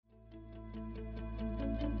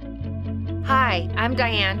Hi, I'm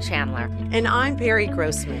Diane Chandler. And I'm Perry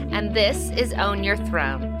Grossman. And this is Own Your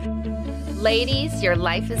Throne. Ladies, your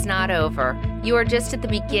life is not over. You are just at the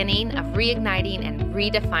beginning of reigniting and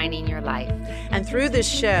redefining your life. And through this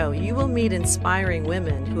show, you will meet inspiring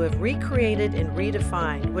women who have recreated and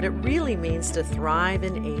redefined what it really means to thrive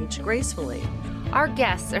and age gracefully. Our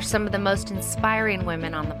guests are some of the most inspiring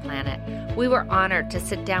women on the planet. We were honored to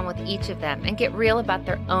sit down with each of them and get real about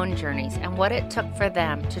their own journeys and what it took for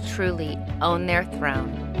them to truly own their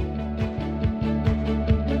throne.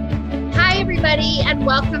 Hi, everybody, and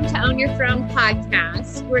welcome to Own Your Throne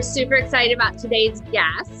podcast. We're super excited about today's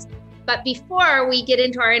guest. But before we get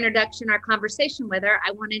into our introduction, our conversation with her,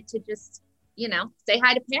 I wanted to just say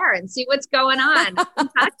hi to Per and see what's going on.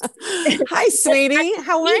 Hi, sweetie.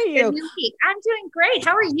 How are you? I'm doing great.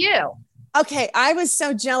 How are you? Okay. I was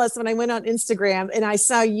so jealous when I went on Instagram and I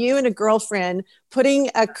saw you and a girlfriend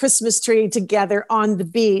putting a Christmas tree together on the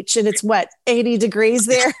beach. And it's 80 degrees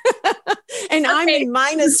there? And okay. I'm in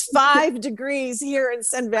 -5 degrees here in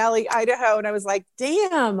Sun Valley, Idaho. And I was like,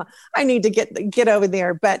 damn, I need to get over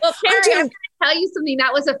there. But Perry, I'm going to tell you something.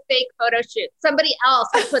 That was a fake photo shoot. Somebody else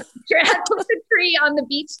had put the tree on the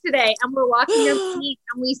beach today. And we're walking on the beach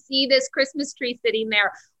and we see this Christmas tree sitting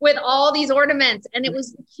there with all these ornaments. And it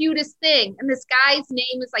was the cutest thing. And this guy's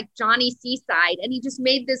name is like Johnny Seaside. And he just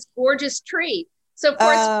made this gorgeous tree. So of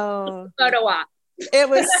course, photo op. It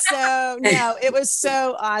was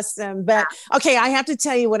so awesome. But okay, I have to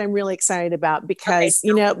tell you what I'm really excited about because,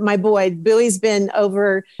 my boy, Bowie's been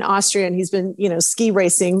over in Austria and he's been, ski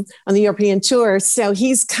racing on the European tour. So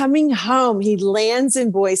he's coming home. He lands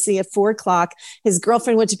in Boise at 4:00. His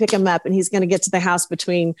girlfriend went to pick him up and he's going to get to the house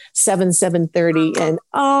between 7:30. And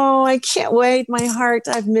I can't wait. My heart,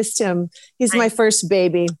 I've missed him. He's my first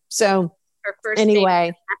baby. So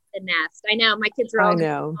anyway. The nest. I know my kids are all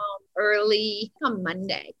home early on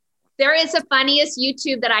Monday. There is a funniest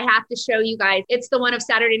YouTube that I have to show you guys. It's the one of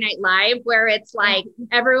Saturday Night Live where it's like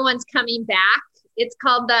everyone's coming back. It's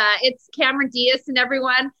called it's Cameron Diaz and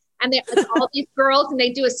everyone. And it's all these girls and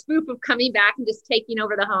they do a spoof of coming back and just taking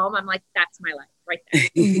over the home. I'm like, that's my life right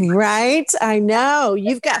there. Right. I know.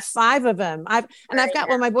 You've got 5 of them. I've got,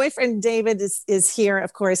 my boyfriend David is here,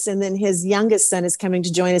 of course. And then his youngest son is coming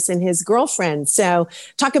to join us and his girlfriend. So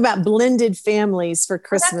talk about blended families for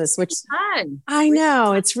Christmas, which fun. I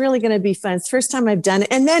know it's really going to be fun. It's the first time I've done it.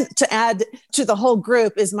 And then to add to the whole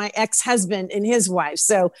group is my ex-husband and his wife.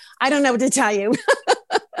 So I don't know what to tell you.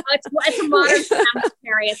 It's a modern family,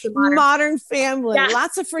 Perry. It's a modern family. Yeah.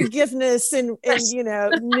 Lots of forgiveness and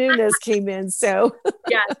newness came in. So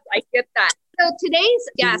yes, I get that. So today's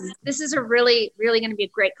guest, this is a really, really going to be a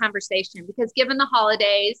great conversation because given the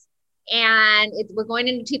holidays and we're going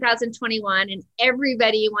into 2021 and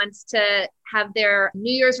everybody wants to have their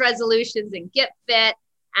New Year's resolutions and get fit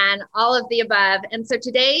and all of the above. And so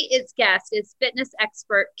today's guest is fitness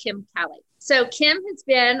expert Kim Kelly. So Kim has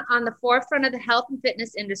been on the forefront of the health and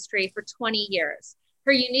fitness industry for 20 years.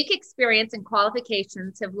 Her unique experience and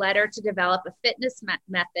qualifications have led her to develop a fitness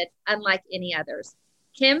method unlike any others.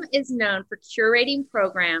 Kim is known for curating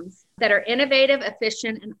programs that are innovative,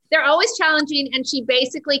 efficient, and they're always challenging, and she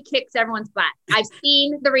basically kicks everyone's butt. I've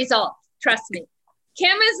seen the results, trust me.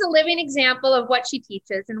 Kim is a living example of what she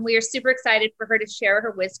teaches, and we are super excited for her to share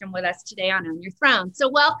her wisdom with us today on Own Your Throne. So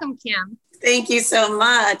welcome, Kim. Thank you so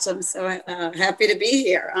much. I'm so happy to be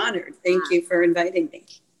here. Honored. Thank you for inviting me.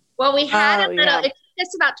 Well, we had it took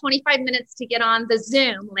us about 25 minutes to get on the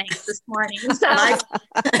Zoom link this morning. So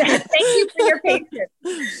thank you for your patience.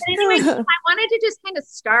 But anyway, I wanted to just kind of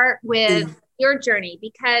start with your journey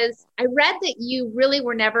because I read that you really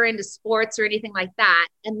were never into sports or anything like that.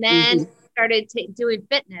 And then started doing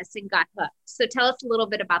fitness and got hooked. So tell us a little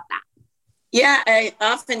bit about that. Yeah, I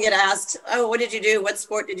often get asked, what did you do? What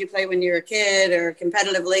sport did you play when you were a kid or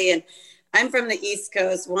competitively? And I'm from the East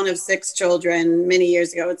Coast, one of 6 children many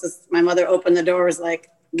years ago. My mother opened the door, was like,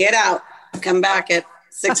 get out, come back at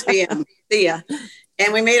 6 p.m. See ya.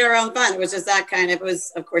 And we made our own fun. It was just that kind of, it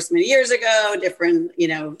was, of course, many years ago, different,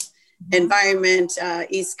 environment,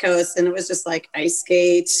 East Coast. And it was just like ice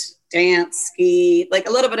skate, dance, ski, like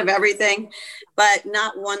a little bit of everything, but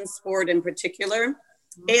not one sport in particular.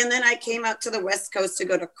 And then I came out to the West Coast to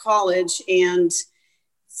go to college. And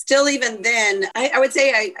still even then, I would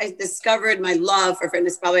say I discovered my love for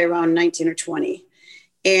fitness probably around 19 or 20.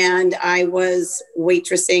 And I was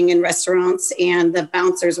waitressing in restaurants and the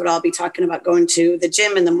bouncers would all be talking about going to the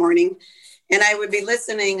gym in the morning. And I would be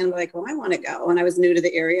listening and be like, I want to go. And I was new to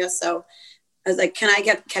the area. So I was like, can I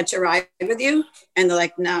catch a ride with you? And they're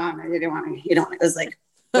like, no, you don't want to. It was like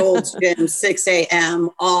Gold's Gym, 6 a.m.,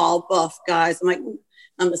 all buff guys. I'm like,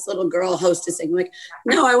 I'm this little girl hostessing. I'm like,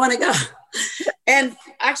 no, I want to go. And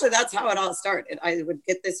actually, that's how it all started. I would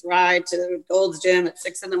get this ride to Gold's Gym at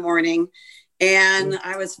 6 a.m. And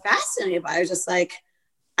I was fascinated by it. I was just like,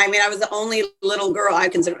 I mean, I was the only little girl, I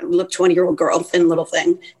consider a 20-year-old girl, thin little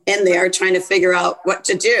thing in there trying to figure out what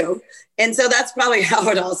to do. And so that's probably how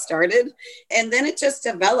it all started. And then it just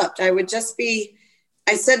developed. I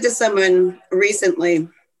said to someone recently,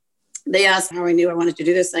 they asked how I knew I wanted to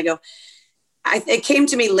do this. And I go, it came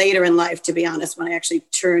to me later in life, to be honest, when I actually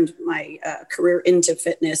turned my career into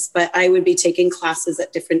fitness, but I would be taking classes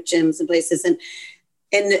at different gyms and places. And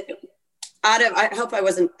I hope I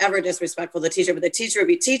wasn't ever disrespectful to the teacher, but the teacher would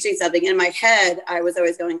be teaching something. In my head, I was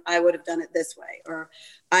always going, I would have done it this way, or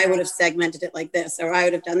I would have segmented it like this, or I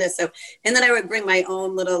would have done this. So, and then I would bring my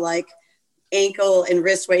own little like ankle and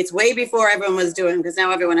wrist weights way before everyone was doing, because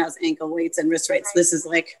now everyone has ankle weights and wrist weights. This is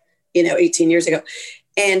like, 18 years ago,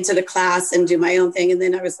 and to the class and do my own thing. And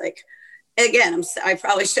then I was like, again, I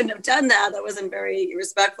probably shouldn't have done that. That wasn't very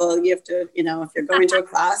respectful. You have to, if you're going to a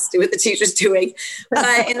class, do what the teacher's doing.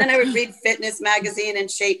 And then I would read Fitness Magazine and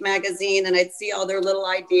Shape Magazine, and I'd see all their little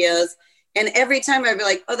ideas. And every time I'd be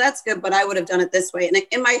like, oh, that's good, but I would have done it this way. And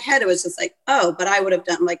in my head, it was just like, oh, but I would have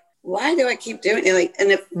done, I'm like, why do I keep doing it? Like,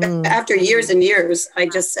 and after years and years, I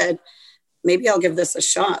just said, maybe I'll give this a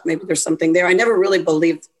shot. Maybe there's something there. I never really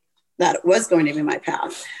believed that it was going to be my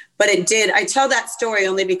path, but it did. I tell that story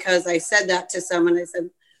only because I said that to someone. I said,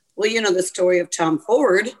 well, the story of Tom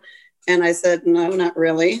Ford. And I said, no, not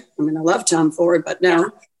really. I mean, I love Tom Ford, but no.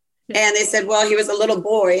 And they said, well, he was a little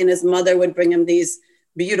boy and his mother would bring him these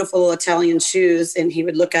beautiful Italian shoes. And he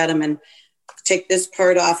would look at them and take this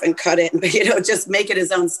part off and cut it and, just make it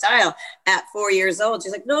his own style at 4 years old.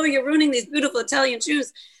 She's like, no, you're ruining these beautiful Italian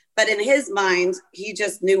shoes. But in his mind, he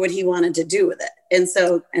just knew what he wanted to do with it.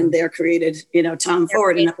 And they're created, Tom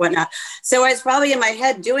Ford and whatnot. So I was probably in my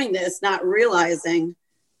head doing this, not realizing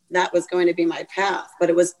that was going to be my path. But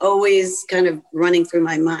it was always kind of running through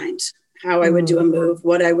my mind, how I would do a move,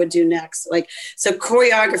 what I would do next. So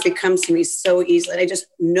choreography comes to me so easily. I just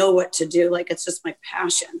know what to do. It's just my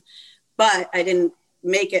passion. But I didn't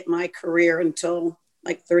make it my career until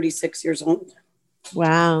 36 years old.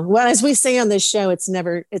 Wow. Well, as we say on this show, it's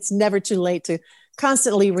never too late to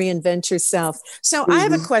constantly reinvent yourself. So I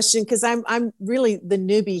have a question, because I'm really the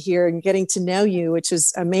newbie here and getting to know you, which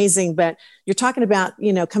is amazing. But you're talking about,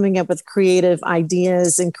 coming up with creative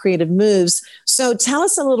ideas and creative moves. So tell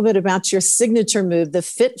us a little bit about your signature move, the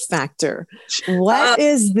Fit Factor. What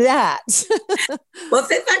is that? Well,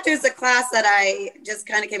 Fit Factor is a class that I just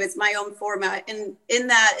kind of came. It's my own format. And in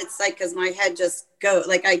that, it's because my head just goes,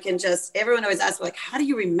 everyone always asks, how do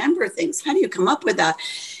you remember things? How do you come up with that?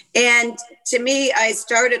 And to me, I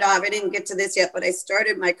started off, I didn't get to this yet, but I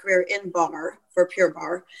started my career in barre for Pure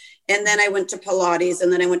Barre. And then I went to Pilates,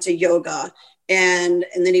 and then I went to yoga, and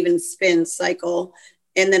then even spin cycle.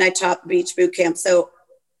 And then I taught beach boot camp. So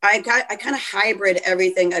I kind of hybrid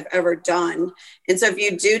everything I've ever done. And so if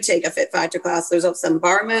you do take a Fit Factor class, there's some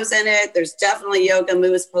barre moves in it. There's definitely yoga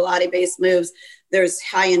moves, Pilates based moves. There's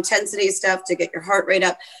high intensity stuff to get your heart rate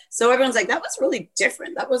up. So everyone's like, that was really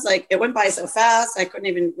different. That was it went by so fast.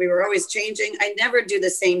 We were always changing. I never do the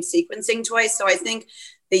same sequencing twice. So I think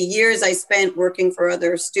the years I spent working for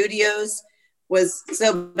other studios was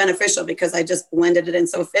so beneficial because I just blended it in.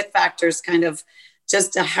 So Fit Factor is kind of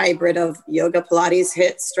just a hybrid of yoga, Pilates,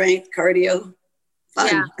 HIIT, strength, cardio. Fun.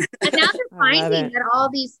 Yeah. And now they're finding that all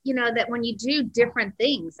these, that when you do different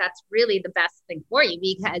things, that's really the best thing for you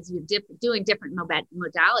because you're doing different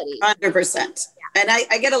modalities. 100%. Yeah. And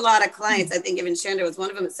I get a lot of clients. I think even Shanda was one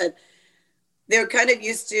of them that said they're kind of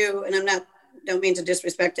used to, and don't mean to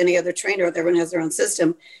disrespect any other trainer, everyone has their own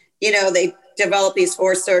system. They develop these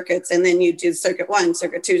 4 circuits, and then you do circuit 1,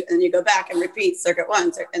 circuit 2, and then you go back and repeat circuit 1,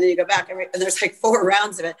 and then you go back and there's 4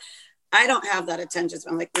 rounds of it. I don't have that attention. So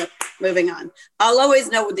I'm like, nope, moving on. I'll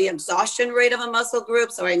always know the exhaustion rate of a muscle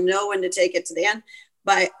group. So I know when to take it to the end,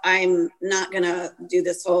 but I'm not going to do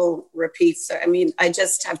this whole repeat. So, I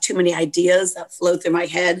just have too many ideas that flow through my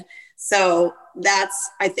head. So that's,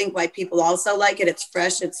 I think, why people also like it. It's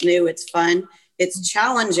fresh, it's new, it's fun, it's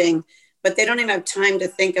challenging, but they don't even have time to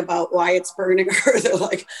think about why it's burning her. They're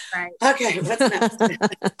like, right. Okay, what's next?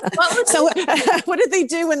 So what did they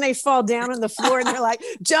do when they fall down on the floor and they're like,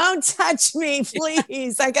 don't touch me,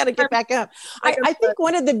 please. I got to get back up. I think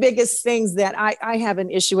one of the biggest things that I have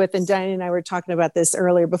an issue with, and Diane and I were talking about this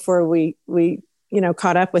earlier before we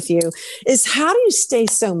caught up with you, is how do you stay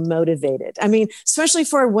so motivated? I mean, especially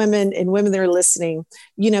for women and women that are listening,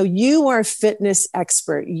 you are a fitness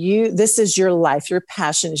expert. This is your life, your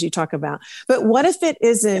passion, as you talk about. But what if it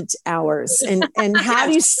isn't ours? And how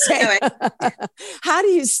do you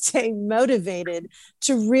stay motivated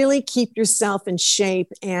to really keep yourself in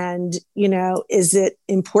shape? And, is it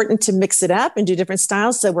important to mix it up and do different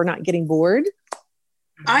styles so we're not getting bored?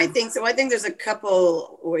 I think so. I think there's a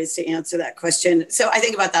couple ways to answer that question. So I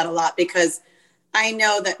think about that a lot because I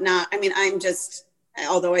know that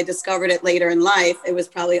although I discovered it later in life, it was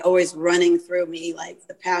probably always running through me, like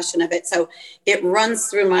the passion of it. So it runs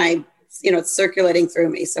through my, it's circulating through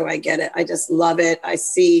me. So I get it. I just love it. I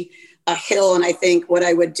see a hill and I think what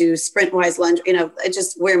I would do sprint wise lunge, it's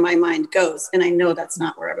just where my mind goes. And I know that's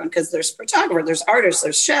not where everyone, because there's photographers, there's artists,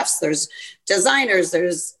 there's chefs, there's designers,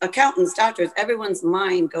 there's accountants, doctors, everyone's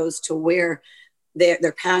mind goes to where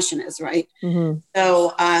their passion is. Right. Mm-hmm.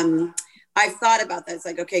 So, I've thought about that. It's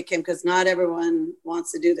like, okay, Kim, because not everyone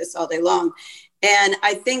wants to do this all day long. And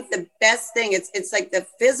I think the best thing, it's like the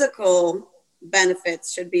physical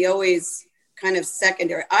benefits should be always kind of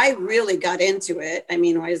secondary. I really got into it. I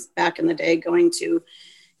mean, I was back in the day going to,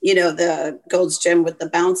 the Gold's Gym with the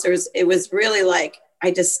bouncers. It was really like,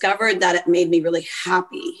 I discovered that it made me really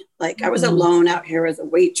happy. Like I was alone out here as a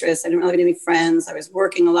waitress. I didn't really have any friends. I was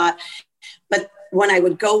working a lot. But when I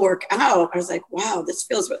would go work out, I was like, wow, this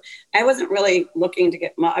feels, I wasn't really looking to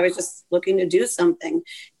I was just looking to do something.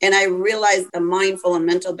 And I realized the mindful and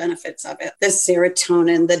mental benefits of it, the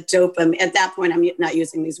serotonin, the dopamine. At that point, I'm not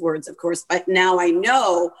using these words, of course, but now I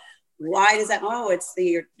know why does that, it's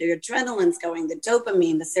the adrenaline's going, the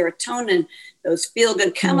dopamine, the serotonin, those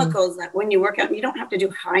feel-good chemicals that when you work out, you don't have to do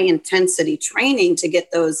high intensity training to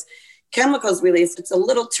get those chemicals released. It's a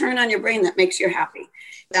little turn on your brain that makes you happy.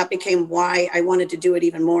 That became why I wanted to do it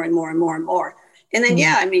even more and more and more and more. And then,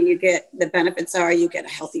 you get, the benefits are you get a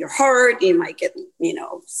healthier heart, you might get,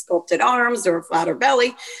 sculpted arms or a flatter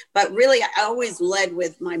belly. But really, I always led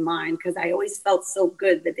with my mind because I always felt so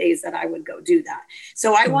good the days that I would go do that.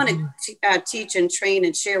 So I want to teach and train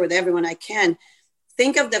and share with everyone I can.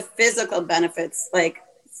 Think of the physical benefits like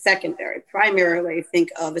secondary. Primarily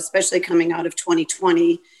think of, especially coming out of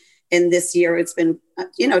 2020, in this year, it's been,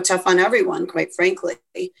 tough on everyone, quite frankly,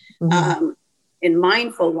 and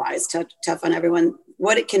mindful wise, tough on everyone,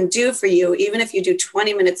 what it can do for you, even if you do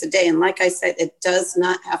 20 minutes a day. And like I said, it does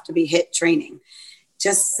not have to be HIIT training,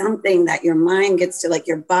 just something that your mind gets to, like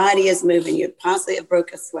your body is moving, you possibly have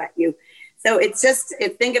broke a sweat. So it's just,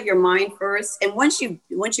 think of your mind first. And once you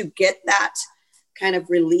get that kind of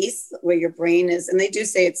release where your brain is, and they do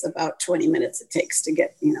say it's about 20 minutes it takes to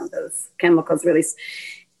get, those chemicals released.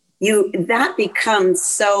 That becomes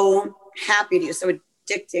so happy to you, so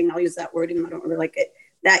addicting. I'll use that word, even though I don't really like it,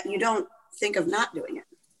 that you don't think of not doing it.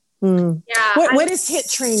 Mm. Yeah. What is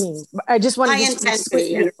HIIT training? I just want to high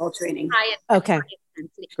intensity interval training. Okay.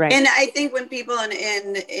 Great. And I think when people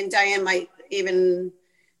in Diane might even,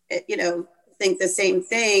 think the same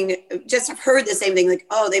thing, just have heard the same thing, like,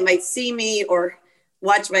 they might see me or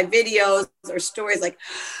watch my videos or stories like,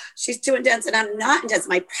 she's too intense, and I'm not intense.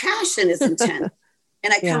 My passion is intense.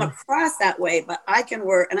 And I come across that way, but I can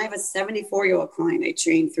work. And I have a 74-year-old client I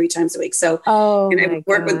train 3 times a week. So, and I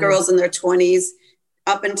work with girls in their 20s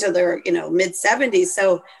up into their, mid 70s.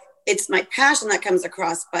 So it's my passion that comes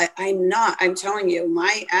across, but I'm telling you,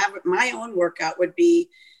 my own workout would be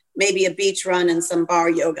maybe a beach run and some bar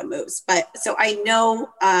yoga moves. But so I know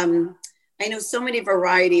so many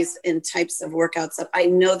varieties and types of workouts that I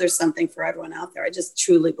know there's something for everyone out there. I just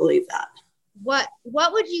truly believe that.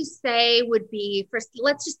 What would you say would be, for,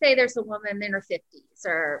 let's just say there's a woman in her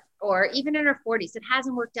 50s or even in her 40s that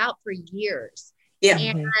hasn't worked out for years. Yeah.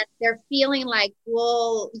 And they're feeling like,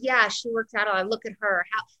 well, yeah, she works out. I look at her.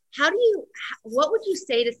 What would you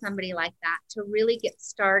say to somebody like that to really get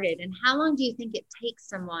started? And how long do you think it takes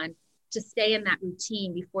someone to stay in that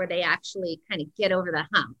routine before they actually kind of get over the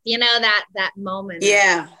hump? That moment.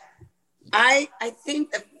 Yeah. I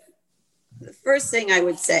think the first thing I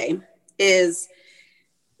would say is,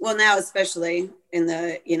 well, now, especially in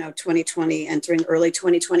the, 2020, entering early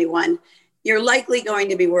 2021, you're likely going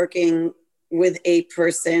to be working with a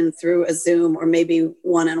person through a Zoom or maybe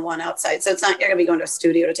one-on-one outside. So it's not, you're going to be going to a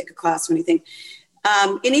studio to take a class or anything.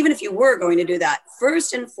 And even if you were going to do that,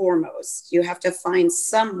 first and foremost, you have to find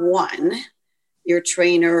someone, your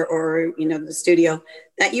trainer or, the studio,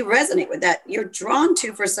 that you resonate with, that you're drawn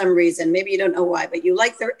to for some reason. Maybe you don't know why, but you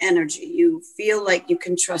like their energy. You feel like you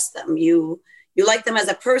can trust them. You like them as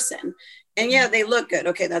a person. And yeah, they look good.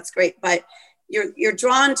 Okay, that's great. But you're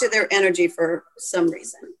drawn to their energy for some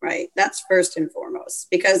reason, right? That's first and foremost,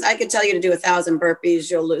 because I could tell you to do 1,000 burpees,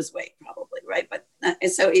 you'll lose weight probably, right? But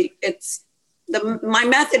so my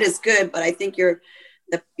method is good, but I think you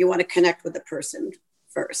want to connect with the person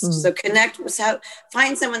first. Mm. So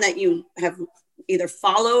find someone that you have either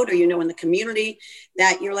followed or in the community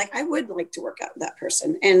that you're like, I would like to work out with that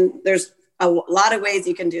person. And there's a lot of ways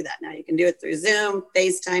you can do that now. You can do it through Zoom,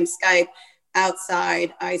 FaceTime, Skype,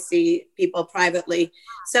 outside. I see people privately.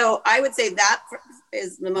 So I would say that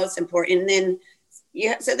is the most important. And then you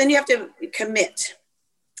have to commit.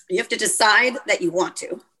 You have to decide that you want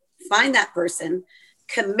to find that person,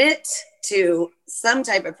 commit to some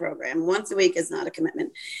type of program. Once a week is not a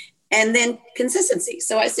commitment. And then consistency.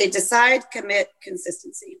 So I say decide, commit,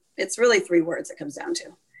 consistency. It's really 3 words it comes down to.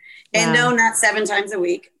 And no, not 7 times a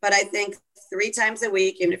week, but I think 3 times a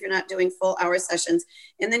week, even if you're not doing full hour sessions.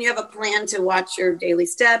 And then you have a plan to watch your daily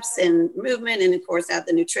steps and movement. And of course, add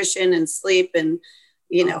the nutrition and sleep and,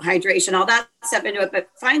 hydration, all that stuff into it. But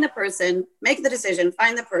find the person, make the decision,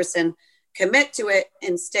 find the person, commit to it,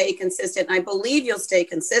 and stay consistent. And I believe you'll stay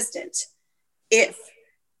consistent if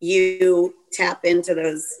you tap into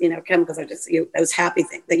those, chemicals are just those happy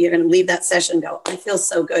things that you're going to leave that session and go, I feel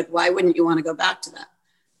so good. Why wouldn't you want to go back to that?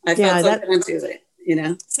 I felt so good on Tuesday,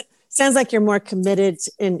 Sounds like you're more committed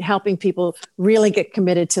in helping people really get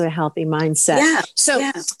committed to a healthy mindset.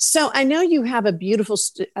 Yeah. So I know you have a beautiful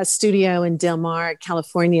studio in Del Mar,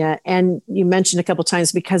 California, and you mentioned a couple of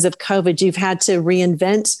times because of COVID, you've had to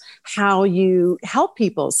reinvent how you help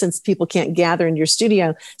people since people can't gather in your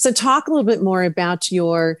studio. So talk a little bit more about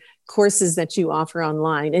your courses that you offer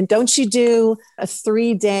online. And don't you do a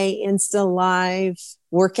 3-day Insta Live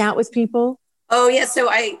workout with people? Oh yeah. So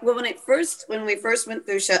when we first went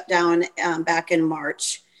through shutdown back in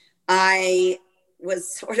March, I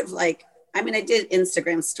was sort of like, I did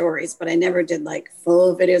Instagram stories, but I never did like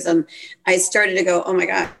full videos. And I started to go, oh my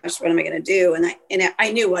gosh, what am I going to do? And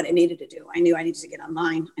I knew what I needed to do. I knew I needed to get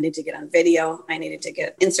online. I needed to get on video. I needed to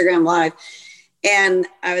get Instagram Live. And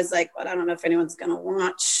I was like, well, I don't know if anyone's going to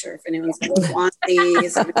watch or if anyone's going to want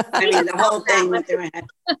these. The whole thing went through my head.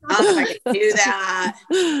 I don't know if I can do that.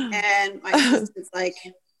 And my husband's like,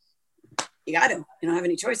 you got to. You don't have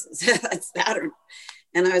any choices. That's that.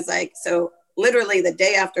 And I was like, so literally the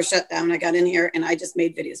day after shutdown, I got in here and I just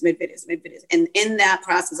made videos. And in that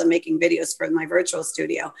process of making videos for my virtual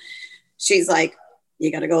studio, she's like,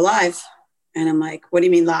 you got to go live. And I'm like, what do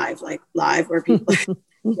you mean live? Like live where people...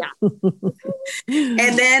 Yeah.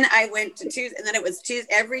 And then I went to Tuesday, and then it was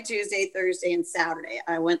every Tuesday, Thursday, and Saturday.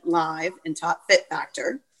 I went live and taught Fit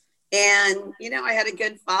Factor. And, I had a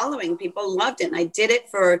good following. People loved it. And I did it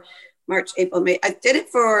for March, April, May. I did it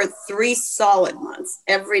for 3 solid months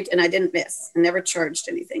and I didn't miss. I never charged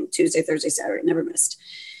anything. Tuesday, Thursday, Saturday, never missed.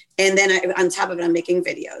 And then on top of it, I'm making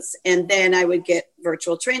videos. And then I would get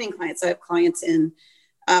virtual training clients. I have clients in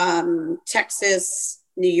Texas,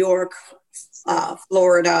 New York,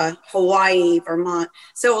 Florida, Hawaii, Vermont,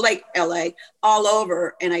 so like LA, all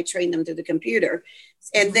over, and I trained them through the computer.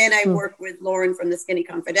 And then I worked with Lauren from the Skinny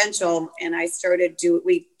Confidential, and I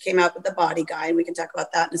we came out with the body guide. We can talk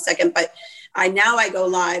about that in a second, but I go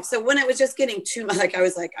live. So when it was just getting too much, I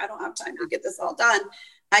was like, I don't have time to get this all done.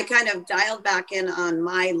 I kind of dialed back in on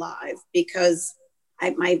my live because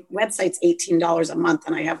my website's $18 a month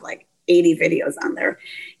and I have like 80 videos on there.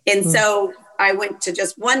 And so I went to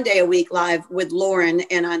just 1 day a week live with Lauren.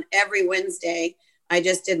 And on every Wednesday, I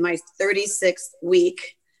just did my 36th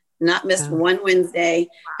week, not missed one Wednesday.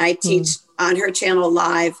 I teach on her channel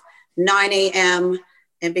live, 9 a.m.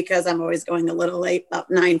 And because I'm always going a little late, about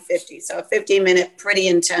 9:50. So a 15-minute, pretty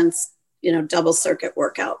intense, double circuit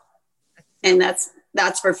workout. And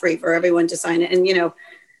that's for free for everyone to sign it. And,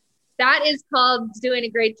 that is called doing a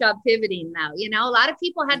great job pivoting now. A lot of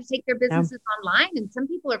people had to take their businesses online, and some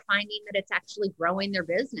people are finding that it's actually growing their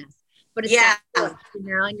business, but it's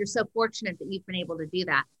and you're so fortunate that you've been able to do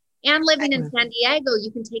that. And living in San Diego, you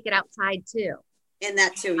can take it outside too. And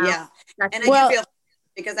that too. Yeah. And I feel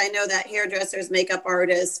because I know that hairdressers, makeup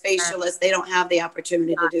artists, facialists, they don't have the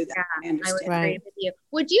opportunity to do that. I understand. I would agree with you.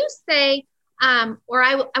 Would you say, or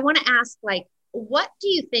I want to ask, like, what do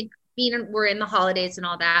you think, we're in the holidays and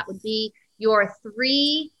all that, would be your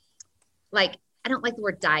 3, like, I don't like the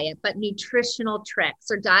word diet, but nutritional tricks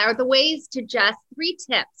or the ways to 3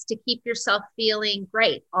 tips to keep yourself feeling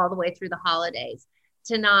great all the way through the holidays,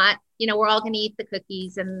 to not, we're all going to eat the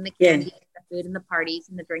cookies and the candy and the food and the parties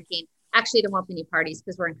and the drinking. Actually, there won't be any parties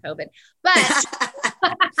because we're in COVID, but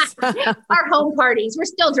our home parties, we're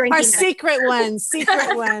still drinking. Our secret ones.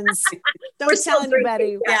 Don't tell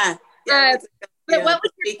anybody. Yeah. But what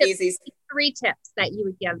would your 3 tips that you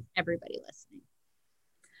would give everybody listening?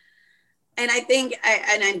 And I think,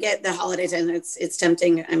 I get the holidays, and it's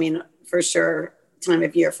tempting. I mean, for sure, time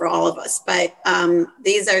of year for all of us. But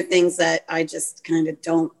these are things that I just kind of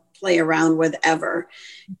don't play around with ever.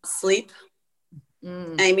 Sleep.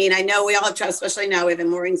 I mean, I know we all have trouble, especially now we have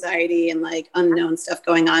more anxiety and like unknown stuff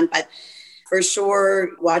going on, but for sure,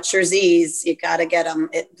 watch your Z's. You got to get them.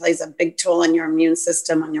 It plays a big toll on your immune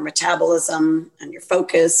system, on your metabolism, on your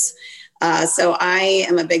focus. So I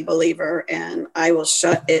am a big believer, and I will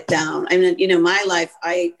shut it down. I mean, you know, my life,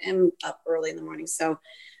 I am up early in the morning. So,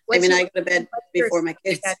 I go to bed before my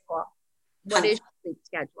kids. What is your sleep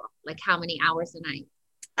schedule? Like how many hours a night?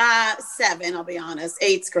 7, I'll be honest.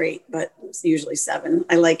 8's great, but it's usually 7.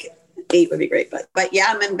 I like 8 would be great, but yeah,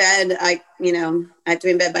 I'm in bed. I have to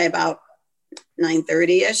be in bed by about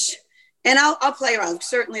 9:30ish, and I'll play around.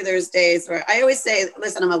 Certainly there's days where I always say,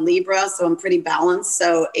 listen, I'm a Libra, so I'm pretty balanced.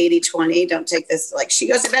 So 80-20, don't take this like she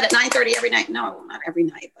goes to bed at 9:30 every night. No, not every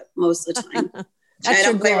night, but most of the time. That's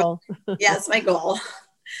your goal. Yeah, it's my goal.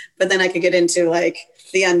 But then I could get into like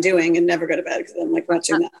the undoing and never go to bed because I'm like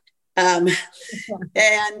watching that.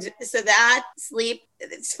 And so that sleep,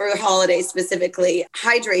 it's for the holidays specifically.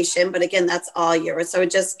 Hydration, but again, that's all year. So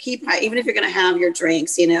just keep, even if you're going to have your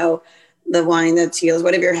drinks, you know, the wine, the teals,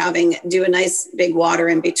 whatever you're having, do a nice big water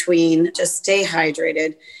in between. Just stay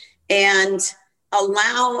hydrated and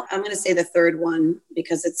allow, I'm going to say the third one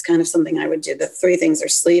because it's kind of something I would do. The 3 things are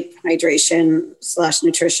sleep, hydration /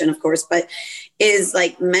 nutrition, of course, but is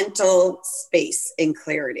like mental space and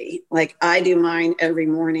clarity. Like I do mine every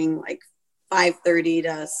morning, like 5:30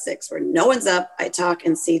 to 6, where no one's up. I talk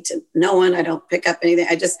and see to no one. I don't pick up anything.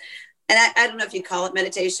 I don't know if you call it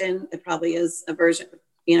meditation. It probably is a version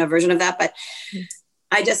of that, but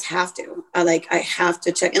I just have to, I have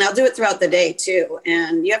to check, and I'll do it throughout the day too.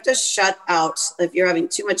 And you have to shut out if you're having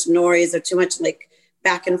too much noise or too much like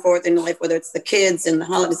back and forth in life, whether it's the kids and the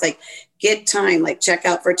holidays, like get time, like check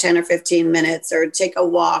out for 10 or 15 minutes or take a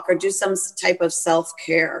walk or do some type of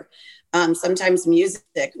self-care. Sometimes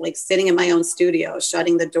music, like sitting in my own studio,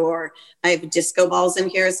 shutting the door. I have disco balls in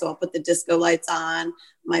here, so I'll put the disco lights on.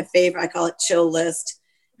 My favorite, I call it chill list.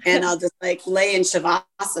 And I'll just like lay in Shavasana.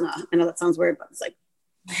 I know that sounds weird, but it's like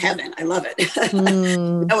heaven. I love it.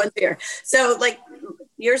 No one's here. So like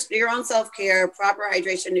your own self-care, proper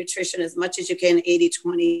hydration, nutrition, as much as you can,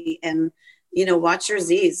 80-20, and, you know, watch your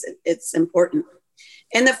Z's. It's important.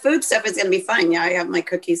 And the food stuff is going to be fine. Yeah, I have my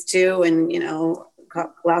cookies too. And, you know, a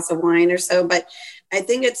glass of wine or so, but I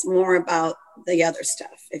think it's more about the other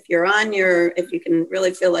stuff. If you can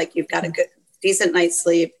really feel like you've got a good, decent night's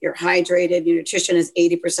sleep, you're hydrated, your nutrition is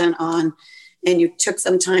 80% on, and you took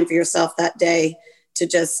some time for yourself that day to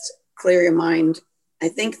just clear your mind, I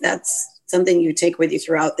think that's something you take with you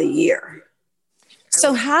throughout the year.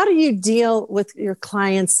 So how do you deal with your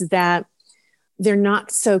clients that they're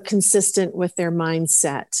not so consistent with their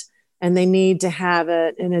mindset and they need to have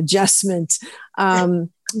an adjustment? And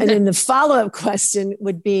then the follow-up question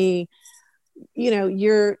would be, you know,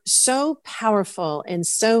 you're so powerful and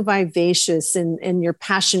so vivacious and your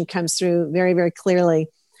passion comes through very, very clearly,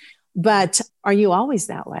 but are you always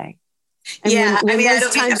that way? And yeah. I'm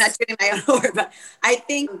not doing my own word, but I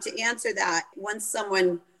think to answer that, once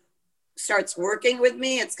someone starts working with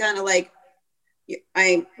me, it's kind of like,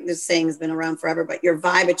 this saying has been around forever, but your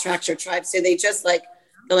vibe attracts your tribe. So they're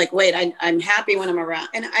like, wait, I'm happy when I'm around.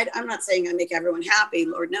 And I'm not saying I make everyone happy,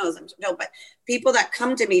 Lord knows. But people that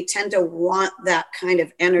come to me tend to want that kind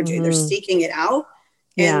of energy. They're seeking it out.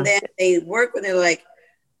 And then they work with it like,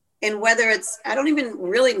 and whether it's, I don't even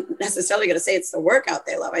really necessarily going to say it's the workout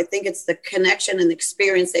they love. I think it's the connection and the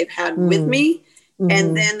experience they've had with me.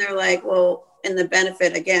 And then they're like, well, and the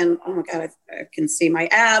benefit again, oh my God, I can see my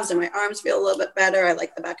abs and my arms feel a little bit better. I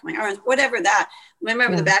like the back of my arms, whatever that.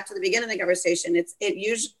 Remember the back to the beginning of the conversation.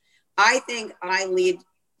 I think I lead.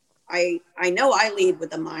 I know I lead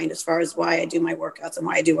with the mind as far as why I do my workouts and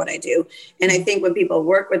why I do what I do. And I think when people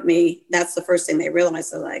work with me, that's the first thing they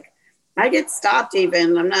realize. They're like, I get stopped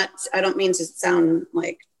even. I don't mean to sound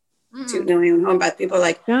like too knowing home, but people are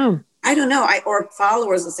like, no. I don't know. Or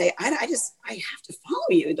followers will say, I have to follow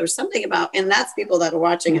you. There's something about, and that's people that are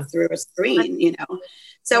watching it through a screen, you know?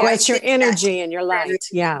 So it's your energy and your light.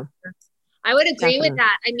 Yeah. I would agree with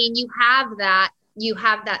that. I mean, you have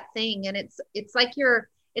that thing, and it's like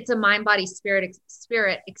it's a mind, body, spirit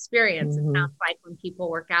experience. It sounds like when people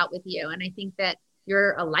work out with you. And I think that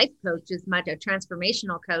you're a life coach as much, a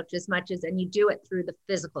transformational coach as much as, and you do it through the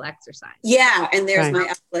physical exercise. Yeah. And there's my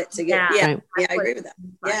outlet to get, I agree with that.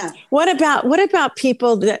 Yeah. What about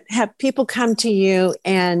people that have people come to you,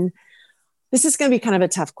 and this is going to be kind of a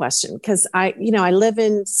tough question because I live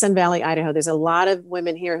in Sun Valley, Idaho. There's a lot of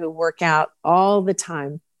women here who work out all the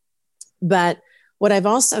time. But what I've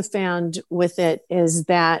also found with it is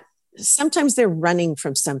that sometimes they're running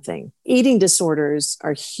from something. Eating disorders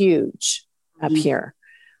are huge up here.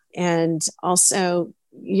 And also,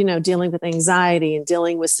 dealing with anxiety and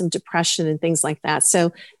dealing with some depression and things like that.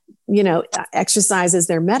 So, exercise is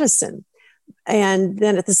their medicine. And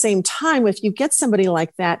then at the same time, if you get somebody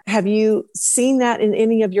like that, have you seen that in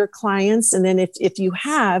any of your clients? And then if you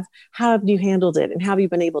have, how have you handled it? And how have you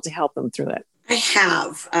been able to help them through it? I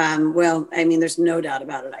have. Well, I mean, there's no doubt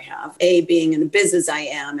about it. I have. A, being in the business I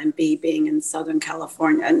am, and B, being in Southern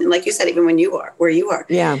California. And like you said, even where you are,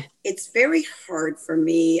 yeah, it's very hard for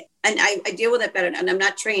me. And I deal with it better. And I'm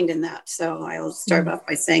not trained in that. So I'll start off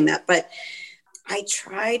by saying that. But I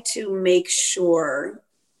try to make sure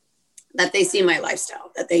that they see my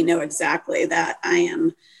lifestyle, that they know exactly that I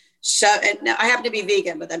am now, I happen to be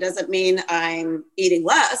vegan, but that doesn't mean I'm eating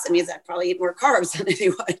less. It means I probably eat more carbs than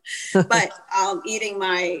anyone. But I'm eating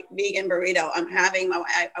my vegan burrito. I'm having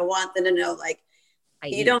I want them to know, like,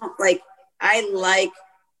 I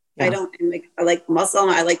like muscle.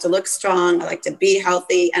 I like to look strong. I like to be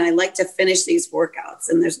healthy, and I like to finish these workouts.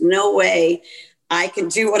 And there's no way I can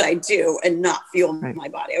do what I do and not feel my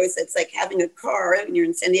body. I always say it's like having a car and you're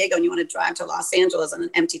in San Diego and you want to drive to Los Angeles on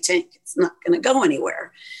an empty tank. It's not going to go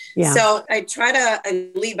anywhere. Yeah. So I try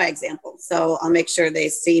to lead by example. So I'll make sure they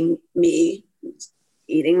see me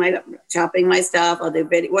chopping my stuff. I'll do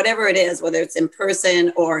video, whatever it is, whether it's in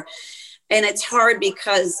person and it's hard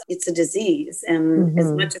because it's a disease. And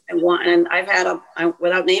as much as I want, and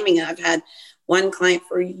without naming it, I've had one client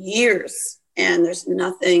for years. And there's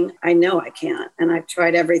nothing, I know I can't. And I've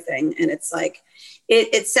tried everything. And it's like,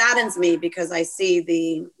 it saddens me because I see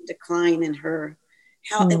the decline in her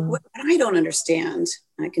health. And what I don't understand,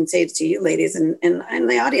 I can say it to you ladies and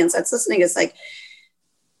the audience that's listening, is like,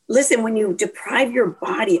 listen, when you deprive your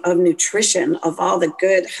body of nutrition, of all the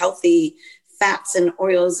good, healthy fats and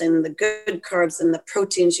oils and the good carbs and the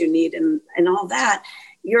proteins you need and all that,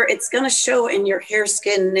 it's going to show in your hair,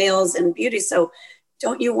 skin, nails, and beauty. So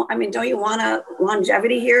don't you want a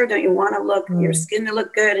longevity here? Don't you want to look your skin to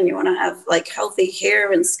look good, and you want to have like healthy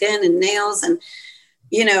hair and skin and nails? And,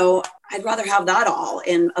 I'd rather have that all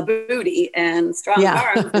in a booty and strong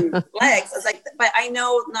arms and legs. I was like, but I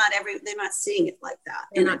know they're not seeing it like that.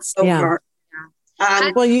 And it's so hard.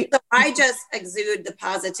 So I just exude the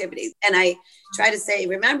positivity, and I try to say,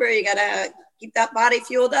 remember, you got to keep that body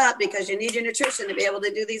fueled up because you need your nutrition to be able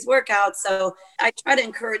to do these workouts. So I try to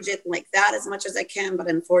encourage it like that as much as I can, but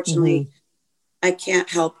unfortunately I can't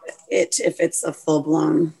help it if it's a full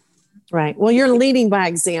blown. Right. Well, you're leading by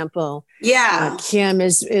example. Yeah. Kim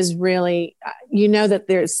is really, that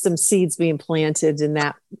there's some seeds being planted in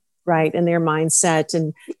that, right, in their mindset,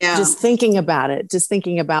 and just thinking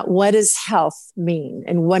about what does health mean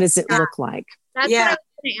and what does it look like? That's what I was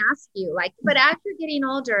going to ask you. Like, but as you're getting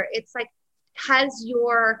older, it's like, has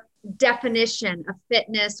your definition of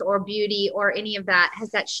fitness or beauty or any of that,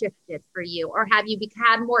 has that shifted for you? Or have you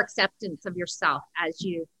had more acceptance of yourself as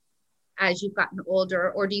you've gotten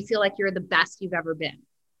older? Or do you feel like you're the best you've ever been?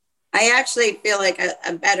 I actually feel like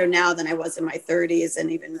I'm better now than I was in my 30s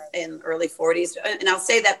and even in early 40s. And I'll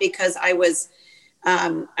say that because I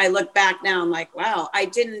look back now, I'm like, wow,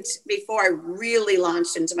 before I really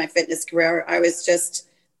launched into my fitness career, I was just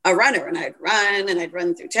a runner, and I'd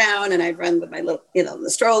run through town, and I'd run with my little, the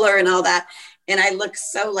stroller and all that. And I looked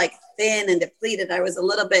so like thin and depleted. I was a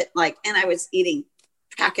little bit like, and I was eating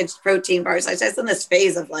packaged protein bars. I was just in this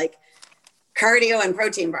phase of like cardio and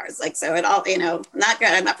protein bars. Like, so it all, not good.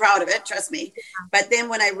 I'm not proud of it. Trust me. But then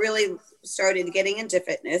when I really started getting into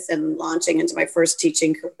fitness and launching into my first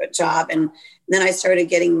teaching job, and then I started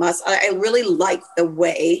getting muscle, I really liked the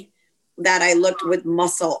way that I looked with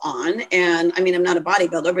muscle on. And I mean, I'm not a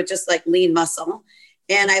bodybuilder, but just like lean muscle.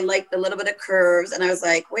 And I liked a little bit of curves. And I was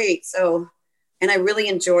like, and I really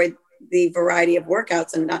enjoyed the variety of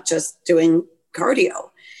workouts and not just doing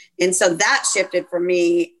cardio. And so that shifted for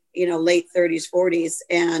me, late 30s, 40s.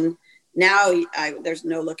 And now there's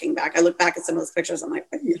no looking back. I look back at some of those pictures. I'm like,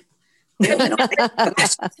 and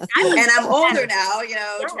I'm older now,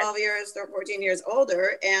 12 years, 14 years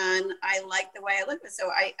older. And I like the way I look.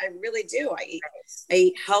 So I really do. I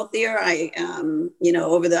eat healthier.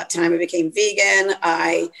 Over that time I became vegan.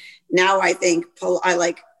 I think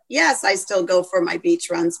I still go for my beach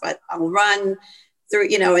runs, but I'll run through,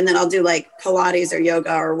 and then I'll do like Pilates or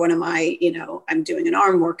yoga, or one of my, I'm doing an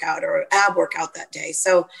arm workout or ab workout that day.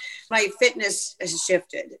 So my fitness has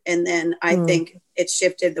shifted. And then I think it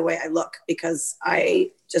shifted the way I look, because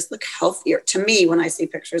I just look healthier. To me, when I see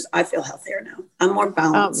pictures, I feel healthier now. I'm more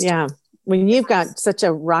balanced. Yeah. when you've got such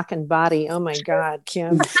a rockin' body, oh my God,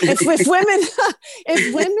 Kim. If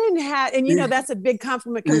women had, and that's a big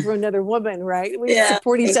compliment coming from another woman, right? We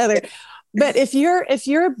support each other. But if you're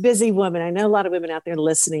a busy woman, I know a lot of women out there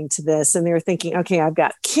listening to this and they're thinking, okay, I've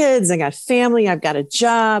got kids, I got family, I've got a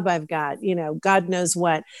job, I've got, God knows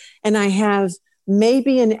what. And I have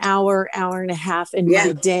maybe an hour and a half in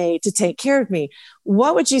my day to take care of me.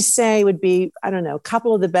 What would you say would be, I don't know, a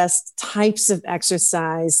couple of the best types of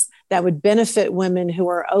exercise that would benefit women who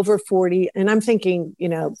are over 40? And I'm thinking,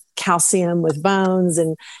 calcium with bones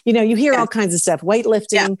and, you hear all kinds of stuff, weightlifting.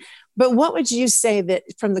 Yeah. But what would you say that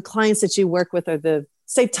from the clients that you work with are the,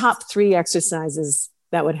 say, top 3 exercises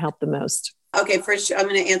that would help the most? Okay, for sure. I'm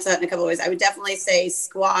going to answer that in a couple of ways. I would definitely say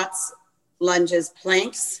squats, lunges,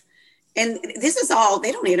 planks. And this is all,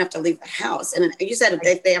 they don't even have to leave the house. And you said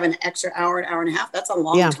if they have an extra hour and a half, that's a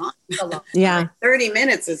long time. Like 30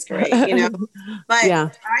 minutes is great, But I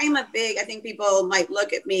think people might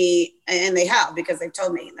look at me, and they have, because they've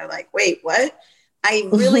told me, and they're like, wait, what? I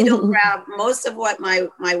really don't grab most of what my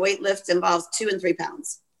weight lift involves 2 and 3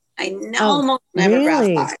 pounds. I never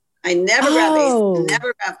grab 5. I never grab 8.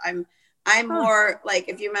 Never grab. I'm more like,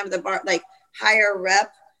 if you remember the bar, like higher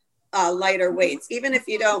rep, lighter weights. Even if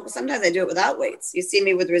you don't, sometimes I do it without weights. You see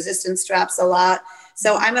me with resistance straps a lot.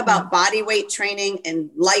 So I'm about body weight training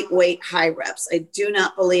and lightweight high reps. I do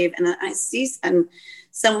not believe, and I see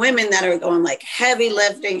some women that are going like heavy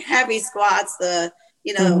lifting, heavy squats,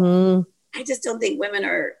 I just don't think women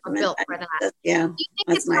are built for that. Yeah. Do you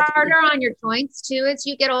think it's harder on your joints too as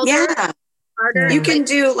you get older? Yeah. Harder. You can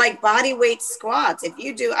do like body weight squats.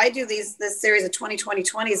 I do this series of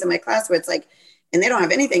 20-20-20s in my class where it's like, and they don't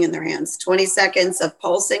have anything in their hands. 20 seconds of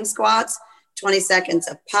pulsing squats, 20 seconds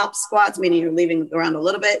of pop squats, meaning you're leaving the ground a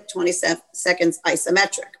little bit, 20 seconds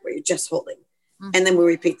isometric where you're just holding. Mm-hmm. And then we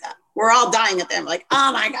repeat that. We're all dying at them like,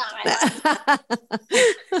 oh my God.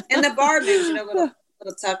 And the bar moves, little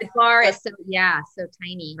tough. The bar is so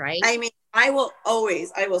tiny, right? I mean, I will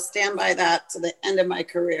stand by that to the end of my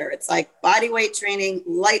career. It's like body weight training,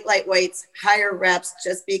 light weights, higher reps,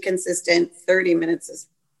 just be consistent. 30 minutes is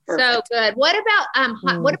perfect. So good. What about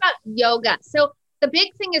yoga? So the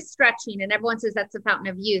big thing is stretching, and everyone says that's the fountain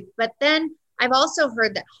of youth. But then I've also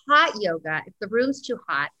heard that hot yoga, if the room's too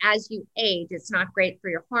hot, as you age, it's not great for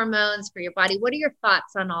your hormones, for your body. What are your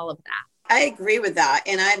thoughts on all of that? I agree with that.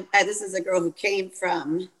 And this is a girl who came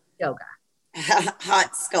from yoga,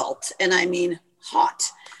 hot sculpt. And I mean, hot.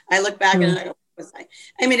 I look back and I go,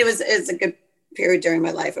 it was a good period during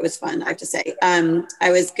my life. It was fun, I have to say.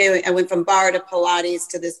 I went from bar to Pilates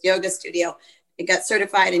to this yoga studio. I got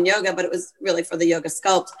certified in yoga, but it was really for the yoga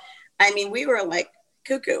sculpt. I mean, we were like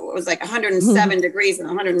cuckoo. It was like 107 degrees and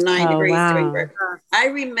 109 degrees during work. I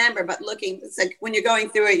remember, but it's like when you're going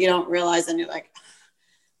through it, you don't realize, and you're like,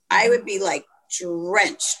 I would be like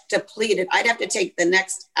drenched, depleted. I'd have to take the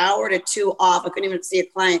next hour to 2 off. I couldn't even see a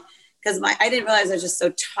client because I didn't realize I was just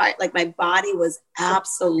so tired. Like my body was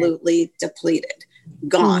absolutely depleted,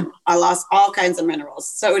 gone. I lost all kinds of minerals,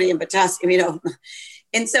 sodium, potassium,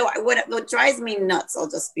 And so what drives me nuts, I'll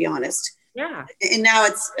just be honest. Yeah. And now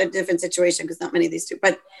it's a different situation because not many of these do.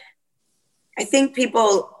 But I think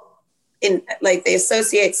people they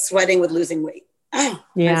associate sweating with losing weight. Oh,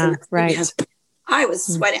 yeah, right. I was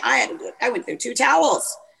sweating. I went through 2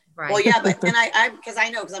 towels. Right. Well, yeah, but then because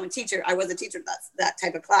I'm a teacher, I was a teacher of that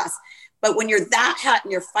type of class. But when you're that hot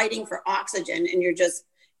and you're fighting for oxygen and you're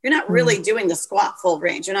not really doing the squat full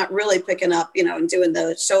range. You're not really picking up, and doing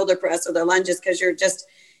the shoulder press or the lunges because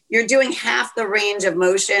you're doing half the range of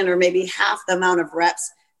motion or maybe half the amount of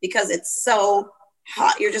reps because it's so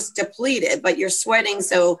hot. You're just depleted, but you're sweating.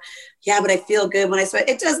 So yeah, but I feel good when I sweat.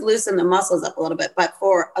 It does loosen the muscles up a little bit, but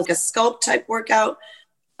for like a sculpt type workout,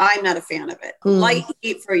 I'm not a fan of it. Light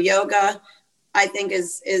heat for yoga, I think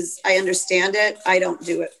is I understand it. I don't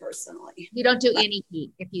do it personally. You don't do any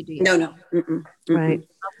heat if you do. No. Right.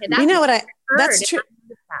 Okay, that's true.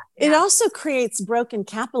 Yeah. It also creates broken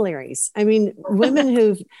capillaries. I mean, women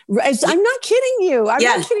I'm not kidding you. I'm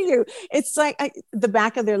not kidding you. It's like the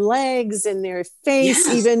back of their legs and their face,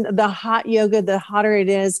 even the hot yoga, the hotter it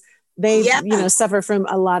is, they suffer from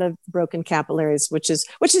a lot of broken capillaries, which is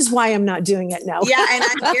why I'm not doing it now. Yeah, and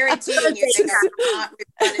I'm guaranteeing you they are not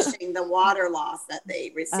replenishing the water loss that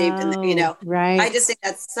they received. Right. I just think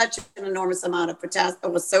that's such an enormous amount of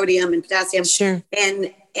potassium, with sodium and potassium. Sure.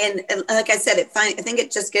 And like I said, I think it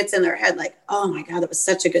just gets in their head like, oh my God, that was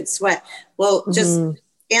such a good sweat. Well, just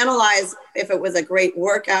analyze if it was a great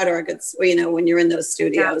workout or a good, when you're in those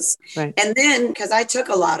studios. Yeah. Right. And then, because I took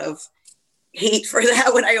a lot of heat for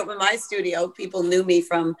that when I opened my studio, people knew me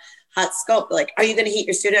from hot sculpt. Like, are you going to heat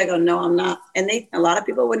your studio? I go, no, I'm not. And a lot of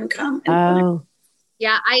people wouldn't come. And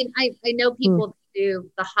yeah, I know people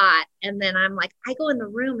do the hot, and then I'm like, I go in the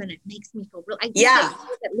room and it makes me feel real.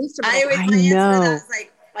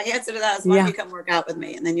 My answer to that is, why don't you come work out with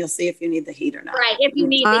me, and then you'll see if you need the heat or not. Right. If you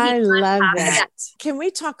need the heat. I love that. Can we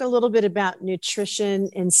talk a little bit about nutrition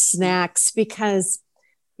and snacks? Because,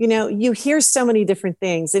 you know, you hear so many different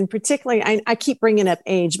things, and particularly I keep bringing up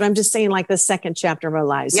age, but I'm just saying, like, the second chapter of our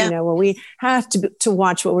lives, you know, where we have to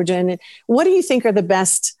watch what we're doing. And what do you think are the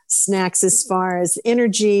best snacks as far as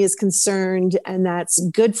energy is concerned, and that's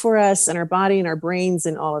good for us and our body and our brains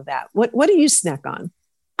and all of that? What do you snack on?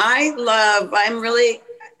 I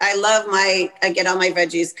get all my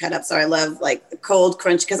veggies cut up. So I love like the cold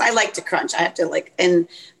crunch, because I like to crunch. I have to and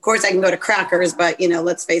of course I can go to crackers, but you know,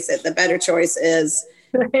 let's face it, the better choice is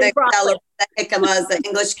the celery, the jicamas, the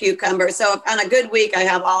English cucumber. So on a good week, I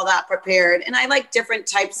have all that prepared. And I like different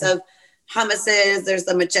types of hummuses. There's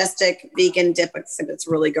the Majestic vegan dip. It's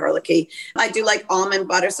really garlicky. I do like almond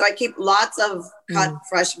butter. So I keep lots of cut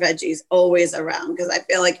fresh veggies always around, because I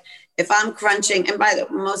feel like if I'm crunching, and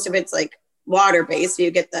most of it's like water-based, you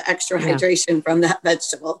get the extra hydration from that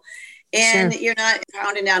vegetable. And you're not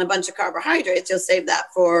pounding down a bunch of carbohydrates. You'll save that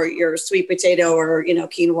for your sweet potato or, you know,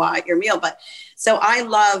 quinoa at your meal. But so I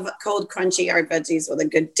love cold, crunchy hard veggies with a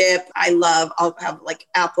good dip. I'll have like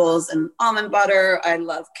apples and almond butter. I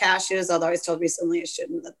love cashews, although I was told recently I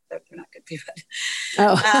shouldn't, that they're not good for you.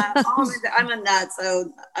 Almonds, I'm a nut,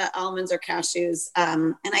 so almonds or cashews.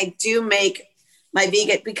 And I do make my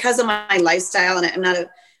vegan, because of my lifestyle, and I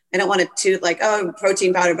don't want to toot like, oh,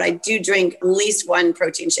 protein powder, but I do drink at least one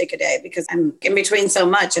protein shake a day, because I'm in between so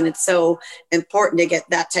much, and it's so important to get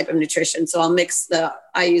that type of nutrition. So I use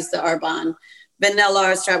the Arbonne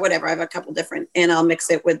vanilla or straw, whatever. I have a couple different, and I'll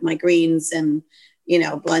mix it with my greens and, you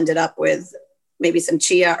know, blend it up with maybe some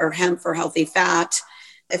chia or hemp for healthy fat.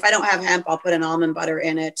 If I don't have hemp, I'll put an almond butter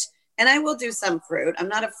in it. And I will do some fruit. I'm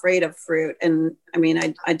not afraid of fruit. And I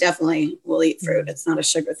mean, I definitely will eat fruit. It's not a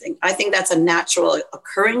sugar thing. I think that's a natural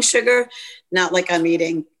occurring sugar, not like I'm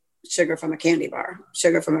eating sugar from a candy bar.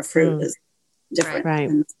 Sugar from a fruit is different. Right.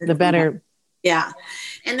 The better. Yeah.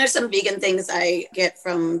 And there's some vegan things I get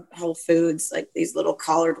from Whole Foods, like these little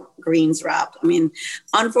collard greens wrapped. I mean,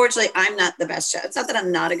 unfortunately, I'm not the best chef. It's not that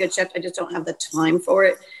I'm not a good chef. I just don't have the time for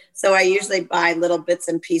it. So I usually buy little bits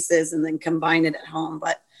and pieces and then combine it at home.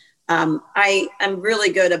 But I'm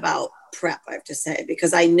really good about prep, I have to say,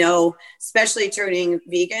 because I know, especially turning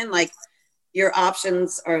vegan, like your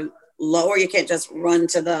options are lower. You can't just run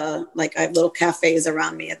to I have little cafes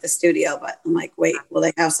around me at the studio, but I'm like, wait, will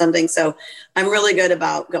they have something? So I'm really good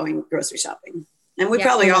about going grocery shopping. And we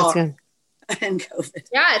probably all are in COVID.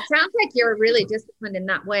 Yeah, it sounds like you're really disciplined in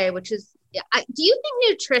that way, which is, do you think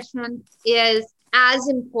nutrition is as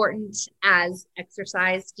important as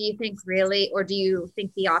exercise? Do you think really, or do you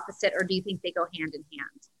think the opposite, or do you think they go hand in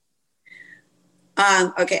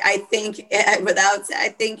hand? Okay. I think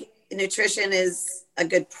nutrition is a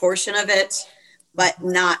good portion of it, but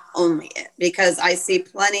not only it, because I see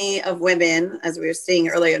plenty of women, as we were seeing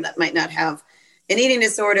earlier, that might not have an eating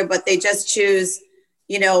disorder, but they just choose,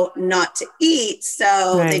 you know, not to eat.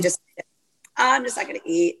 So they just, I'm just not going to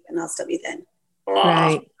eat, and I'll still be thin.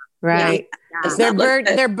 Right. Right. Yeah. They're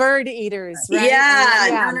bird eaters, right?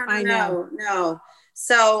 Yeah. No.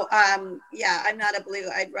 So, I'm not a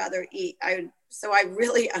believer. I'd rather eat. I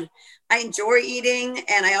enjoy eating,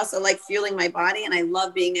 and I also like fueling my body, and I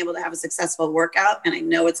love being able to have a successful workout. And I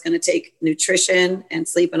know it's going to take nutrition and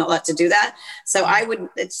sleep and all that to do that. So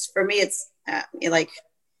it's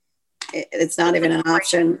not even an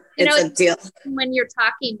option. It's a deal. When you're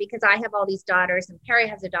talking, because I have all these daughters and Perry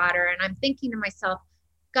has a daughter, and I'm thinking to myself,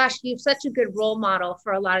 gosh, you're such a good role model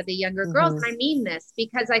for a lot of the younger girls. And I mean this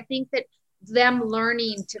because I think that them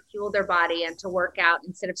learning to fuel their body and to work out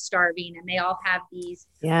instead of starving, and they all have these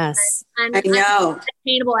I know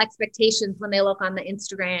unattainable expectations when they look on the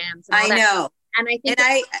Instagrams. And all I know. And I think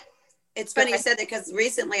it's funny you said that, because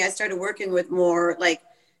recently I started working with more like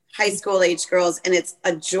high school age girls, and it's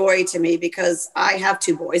a joy to me because I have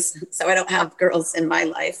 2 boys, so I don't have girls in my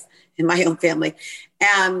life, in my own family.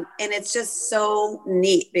 And it's just so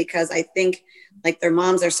neat, because I think like their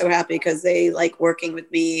moms are so happy because they like working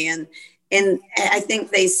with me, and I think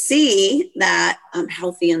they see that I'm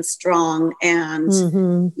healthy and strong, and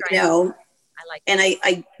you know,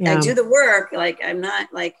 I do the work. Like I'm not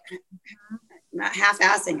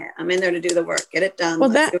half-assing it. I'm in there to do the work, get it done. Well,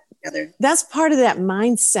 Let's do it together. That's part of that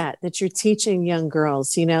mindset that you're teaching young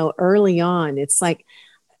girls, you know, early on. It's like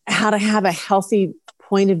how to have a healthy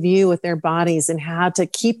point of view with their bodies and how to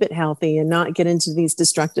keep it healthy and not get into these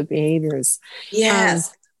destructive behaviors.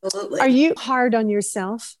 Yes. Absolutely. Are you hard on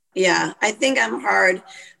yourself? Yeah, I think I'm hard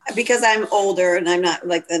because I'm older and I'm not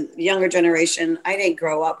like the younger generation. I didn't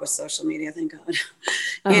grow up with social media, thank God.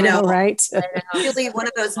 Right. Really one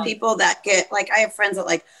of those people that get like, I have friends that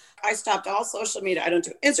like, I stopped all social media. I don't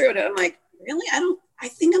do Instagram. I'm like, really? I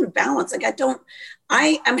think I'm balanced. Like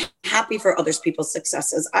I am happy for others people's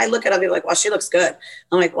successes. I look at other people like, well, she looks good.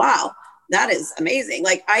 I'm like, wow, that is amazing.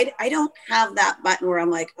 Like I don't have that button where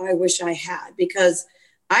I'm like, oh, I wish I had, because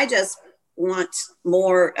I just want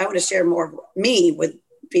more. I want to share more of me with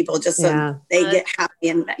people just so they get happy.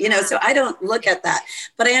 And, so I don't look at that,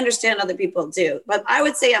 but I understand other people do. But I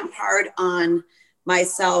would say I'm hard on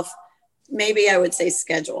myself. Maybe I would say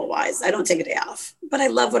schedule wise. I don't take a day off, but I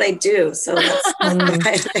love what I do. So that's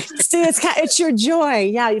see, it's your joy.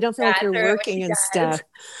 Yeah. You don't feel like you're working and stuff.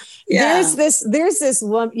 Yeah. There's this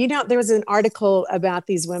one, there was an article about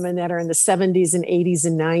these women that are in the 70s and 80s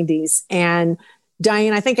and 90s. And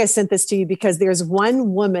Diane, I think I sent this to you because there's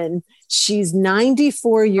one woman, she's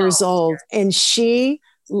 94 years old, and she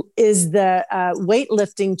is the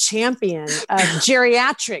weightlifting champion of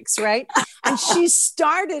geriatrics, right? And she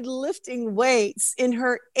started lifting weights in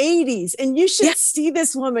her 80s. And you should see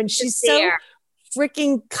this woman. She's so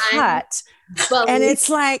freaking cut. And it's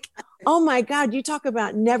like, oh my God, you talk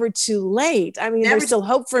about never too late. I mean, there's still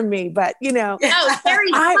hope for me, but No,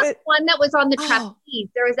 Terry, one that was on the trapeze.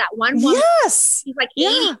 There was that one woman. Yes. She's like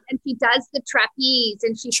 80 and she does the trapeze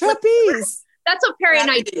and she trapeze. That's what Perry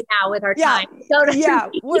and I do now with our time.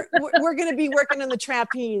 We're going to be working on the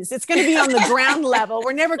trapeze. It's going to be on the ground level.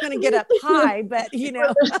 We're never going to get up high, but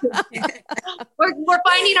we're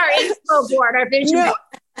finding our info board, our vision board.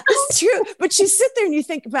 It's true. But you sit there and you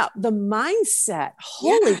think about the mindset.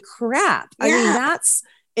 Holy crap. I mean, that's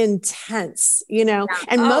intense,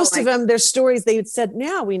 and most of them, their stories, they had said,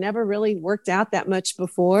 no, we never really worked out that much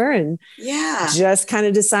before. And just kind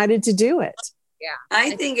of decided to do it. Yeah.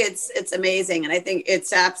 I think it's amazing. And I think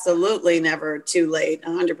it's absolutely never too late.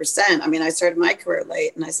 100%. I mean, I started my career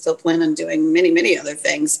late and I still plan on doing many, many other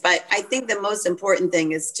things. But I think the most important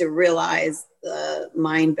thing is to realize the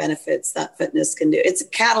mind benefits that fitness can do. It's a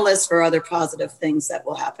catalyst for other positive things that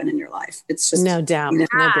will happen in your life. It's just no doubt. No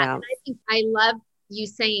doubt. I think I love you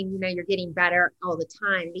saying, you're getting better all the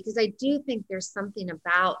time, because I do think there's something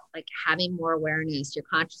about like having more awareness, your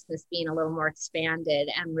consciousness being a little more expanded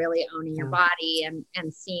and really owning your body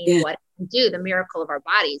and seeing what it can do, the miracle of our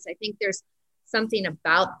bodies. I think there's something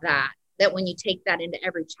about that when you take that into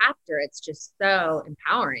every chapter, it's just so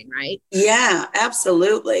empowering, right? Yeah,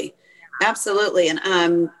 absolutely. Yeah. Absolutely.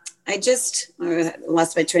 And I just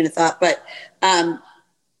lost my train of thought, but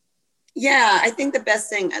I think the best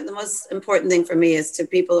thing and the most important thing for me is to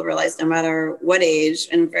people realize, no matter what age,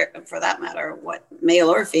 and for that matter, what male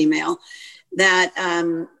or female, that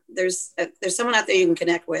there's someone out there you can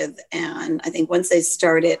connect with. And I think once they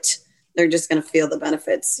start it, they're just going to feel the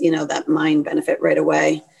benefits, that mind benefit right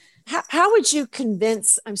away. How would you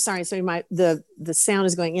convince, I'm sorry, the sound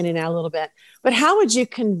is going in and out a little bit, but how would you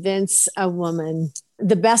convince a woman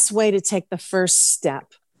the best way to take the first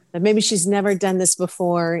step? That maybe she's never done this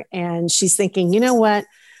before and she's thinking, you know what,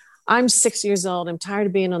 I'm 6 years old. I'm tired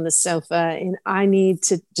of being on the sofa and I need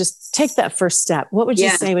to just take that first step. What would you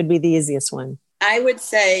say would be the easiest one? I would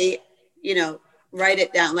say, write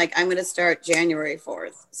it down. Like, I'm going to start January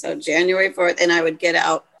 4th. So January 4th, and I would get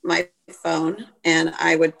out my phone and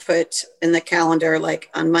I would put in the calendar, like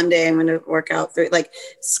on Monday, I'm going to work out through, like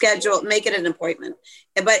schedule, make it an appointment.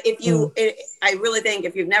 But if you, I really think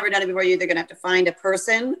if you've never done it before, you're either going to have to find a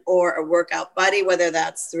person or a workout buddy, whether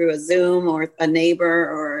that's through a Zoom or a neighbor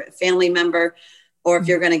or a family member, or if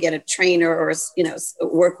you're going to get a trainer or,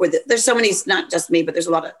 work with it. There's so many, not just me, but there's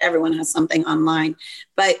a lot of, everyone has something online,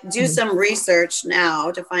 but do some research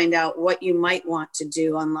now to find out what you might want to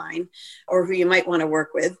do online or who you might want to work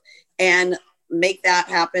with, and make that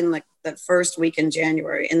happen like the first week in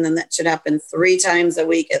January. And then that should happen 3 times a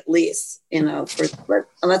week at least, for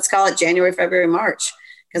let's call it January, February, March.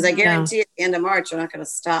 Because I guarantee at the end of March, you're not going to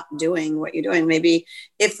stop doing what you're doing. Maybe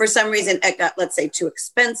if for some reason it got, let's say, too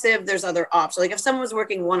expensive, there's other options. Like if someone was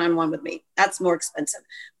working one-on-one with me, that's more expensive.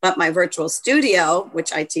 But my virtual studio,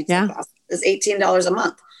 which I teach class, is $18 a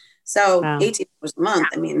month. So $18 a month.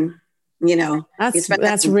 I mean,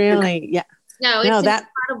 that's really, No, it's an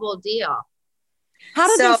incredible deal. How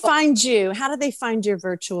do they find you? How do they find your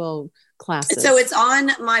virtual classes? So it's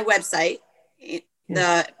on my website,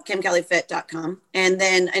 the KimKellyFit.com. And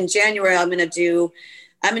then in January, I'm going to do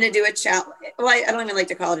a challenge. Well, I don't even like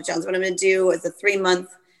to call it a challenge. What I'm going to do is a 3-month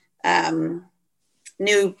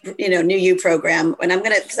new you program. And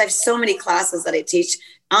because I have so many classes that I teach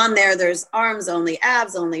on there. There's arms only,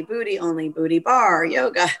 abs only, booty bar,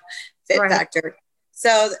 yoga, Fit Factor.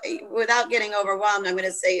 So without getting overwhelmed, I'm going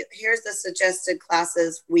to say, here's the suggested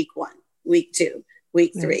classes: week 1, week 2,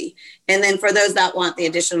 week 3. And then for those that want the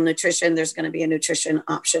additional nutrition, there's going to be a nutrition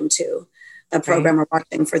option too, a program we're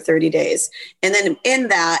watching for 30 days. And then in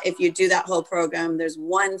that, if you do that whole program, there's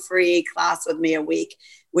one free class with me a week,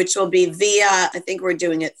 which will be via, I think we're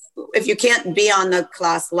doing it. If you can't be on the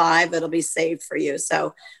class live, it'll be saved for you.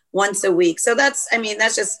 So once a week. So that's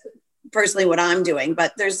just personally what I'm doing,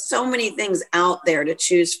 but there's so many things out there to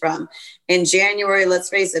choose from. In January, let's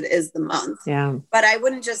face it, is the month. Yeah. But I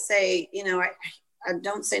wouldn't just say, I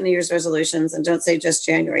don't say New Year's resolutions and don't say just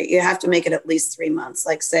January. You have to make it at least 3 months.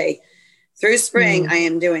 Like say, through spring, I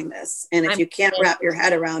am doing this. And if you can't wrap your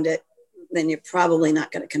head around it, then you're probably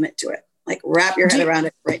not going to commit to it. Like wrap your head around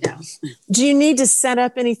it right now. Do you need to set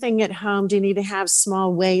up anything at home? Do you need to have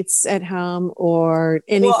small weights at home or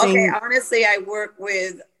anything? Well, okay. Honestly, I work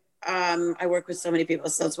with so many people.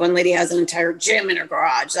 So one lady has an entire gym in her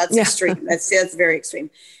garage. That's extreme. That's very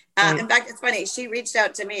extreme. In fact, it's funny. She reached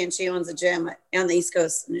out to me and she owns a gym on the East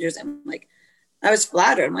Coast, New Jersey. I'm like, I was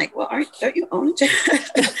flattered. I'm like, well, don't you own a gym?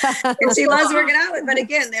 And she loves working out. But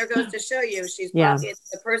again, there goes to show you, she's probably it's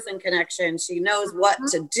the person connection. She knows what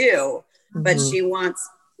to do, but she wants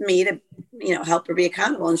me to, help her be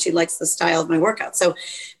accountable. And she likes the style of my workout. So,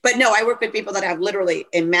 but no, I work with people that have literally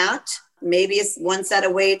a mat, maybe it's one set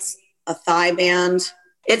of weights, a thigh band.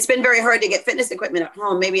 It's been very hard to get fitness equipment at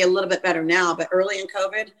home, maybe a little bit better now, but early in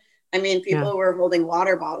COVID, people were holding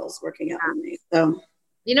water bottles working out with me. So,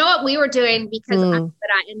 you know what we were doing because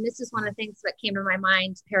and this is one of the things that came to my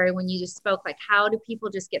mind, Perry, when you just spoke, like, how do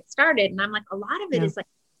people just get started? And I'm like, a lot of it is like,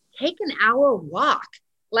 take an hour walk,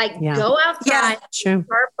 like go outside,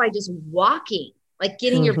 start by just walking, like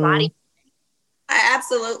getting your body.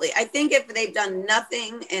 Absolutely. I think if they've done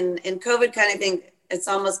nothing and COVID kind of thing, it's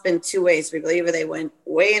almost been two ways. People either they went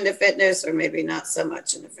way into fitness or maybe not so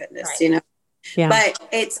much into fitness, but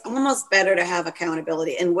it's almost better to have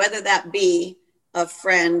accountability. And whether that be a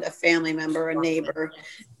friend, a family member, a neighbor,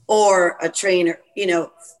 or a trainer,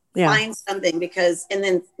 find something and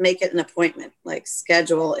then make it an appointment, like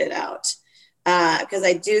schedule it out. Because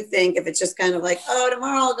I do think if it's just kind of like,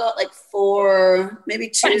 tomorrow I'll go at like 4, maybe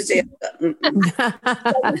Tuesday.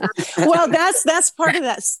 Well, that's part of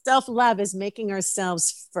that self-love is making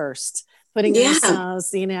ourselves first, putting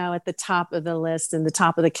ourselves, at the top of the list and the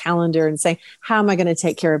top of the calendar and saying, how am I going to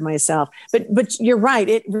take care of myself? But you're right.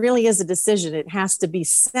 It really is a decision. It has to be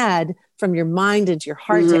said from your mind into your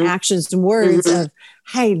heart to actions and words of,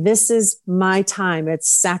 hey, this is my time. It's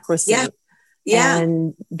sacrosanct. Yeah.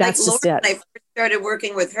 And that's just it. When I first started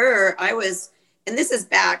working with her, and this is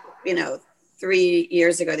back, 3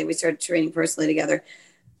 years ago, I think we started training personally together.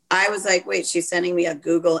 I was like, wait, she's sending me a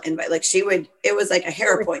Google invite. Like it was like a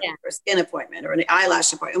hair appointment or a skin appointment or an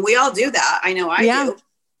eyelash appointment. And we all do that. I know I do.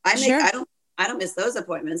 I don't miss those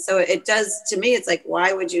appointments. So it does, to me, it's like,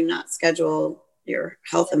 why would you not schedule your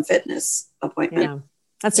health and fitness appointment? Yeah.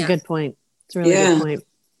 That's a good point. It's a really good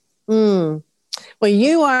point. Well,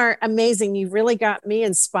 you are amazing. You really got me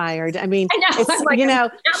inspired. I mean,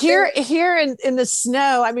 here in the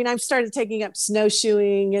snow, I've started taking up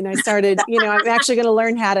snowshoeing and I started, I'm actually going to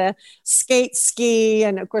learn how to ski.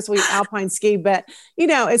 And of course we alpine ski, but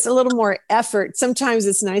it's a little more effort. Sometimes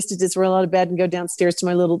it's nice to just roll out of bed and go downstairs to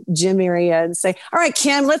my little gym area and say, all right,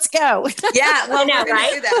 Kim, let's go. Yeah. Well, we're going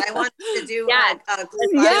to do that. I want to do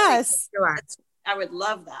yes. I would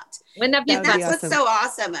love that. Wouldn't that be fun? That's what's so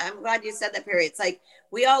awesome. I'm glad you said that, Perry. It's like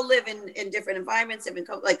we all live in different environments.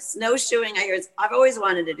 Like snowshoeing, I've always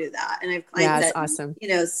wanted to do that. And I've climbed that, awesome.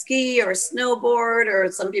 Ski or snowboard,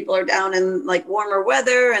 or some people are down in like warmer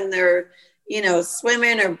weather and they're,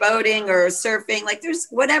 swimming or boating or surfing. Like there's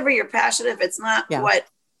whatever you're passionate. If it's not what,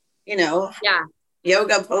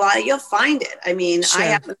 yoga, Pilates, you'll find it. I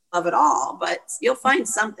happen to love it all, but you'll find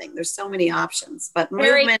something. There's so many options. But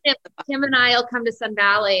Tim and I will come to Sun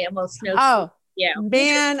Valley and we'll snow. Oh,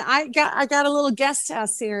 man, I got a little guest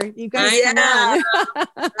house here. You guys come on.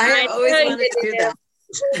 I always wanted to do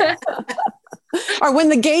that. Or when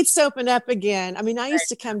the gates open up again. I used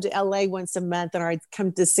to come to LA once a month, or I'd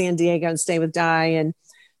come to San Diego and stay with Di and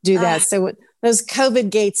do that. So when those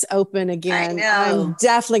COVID gates open again, I'm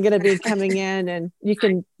definitely going to be coming in, and you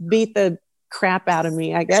can beat the crap out of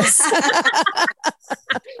me, I guess. No,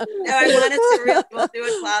 I wanted to we'll do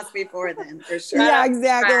a class before then, for sure. Yeah,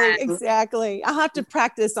 exactly. I'll have to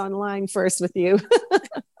practice online first with you.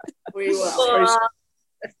 We will.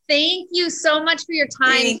 Thank you so much for your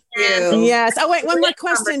time. Thank you. Yes. Oh, wait, one more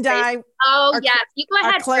question, Di. Oh, yes. You go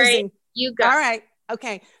ahead. Closing. Grace. You go. All right.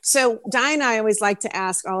 Okay. So Di and I always like to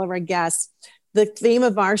ask all of our guests, the theme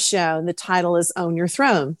of our show, and the title is Own Your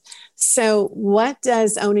Throne. So what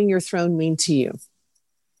does owning your throne mean to you?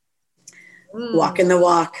 Walking the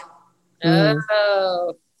walk.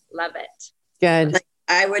 Oh, love it. Good. Like,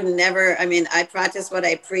 I would never, I mean, I practice what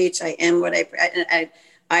I preach. I am what I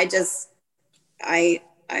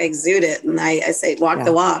exude it. And I say, walk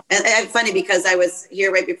the walk. And it's funny because I was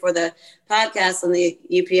here right before the podcast and the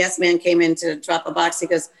UPS man came in to drop a box. He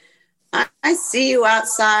goes, I see you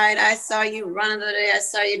outside. I saw you running the day. I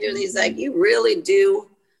saw you do these. Like, you really do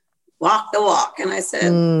walk the walk. And I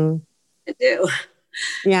said, I do.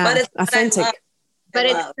 Yeah. But it's authentic. But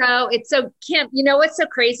it's so, Kim, you know what's so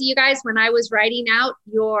crazy, you guys? When I was writing out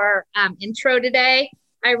your intro today,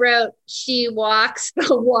 I wrote, she walks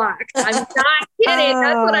the walk. I'm not kidding.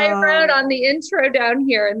 That's what I wrote on the intro down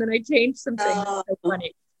here. And then I changed some things. So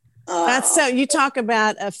funny. That's so, you talk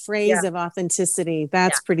about a phrase of authenticity.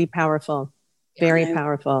 That's pretty powerful. Very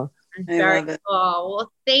powerful. Very cool.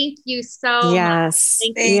 Well, thank you so much.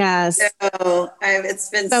 Thank you. It's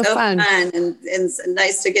been so fun and it's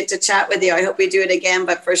nice to get to chat with you. I hope we do it again,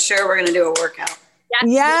 but for sure we're going to do a workout.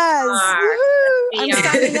 Yes. I'm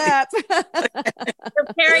signing up. So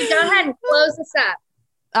Perry, go ahead and close us up.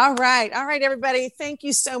 All right, everybody. Thank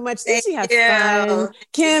you so much. Did you have fun?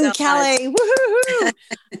 Kim so Kelly.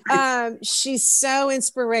 Woohoo! She's so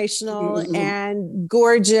inspirational and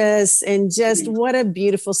gorgeous, and just what a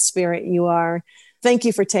beautiful spirit you are. Thank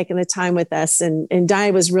you for taking the time with us. And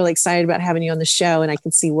Di was really excited about having you on the show, and I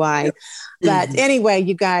can see why. But anyway,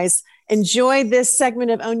 you guys, enjoy this segment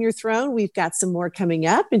of Own Your Throne. We've got some more coming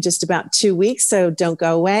up in just about 2 weeks, so don't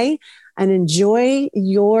go away. And enjoy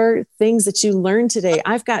your things that you learned today.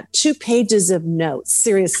 I've got 2 pages of notes,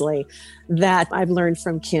 seriously, that I've learned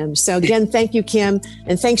from Kim. So again, thank you, Kim.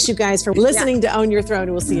 And thanks you guys for listening to Own Your Throne.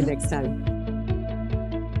 And we'll see you next time.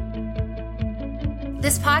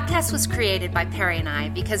 This podcast was created by Perry and I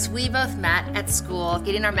because we both met at school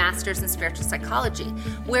getting our master's in spiritual psychology,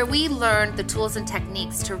 where we learned the tools and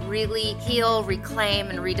techniques to really heal, reclaim,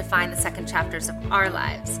 and redefine the second chapters of our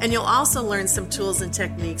lives. And you'll also learn some tools and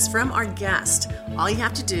techniques from our guest. All you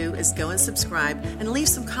have to do is go and subscribe and leave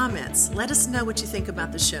some comments. Let us know what you think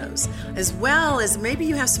about the shows, as well as maybe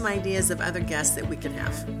you have some ideas of other guests that we could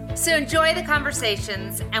have. So enjoy the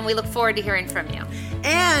conversations, and we look forward to hearing from you.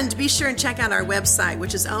 And be sure and check out our website,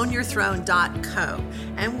 which is ownyourthrone.co.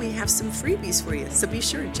 And we have some freebies for you, so be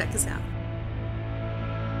sure and check us out.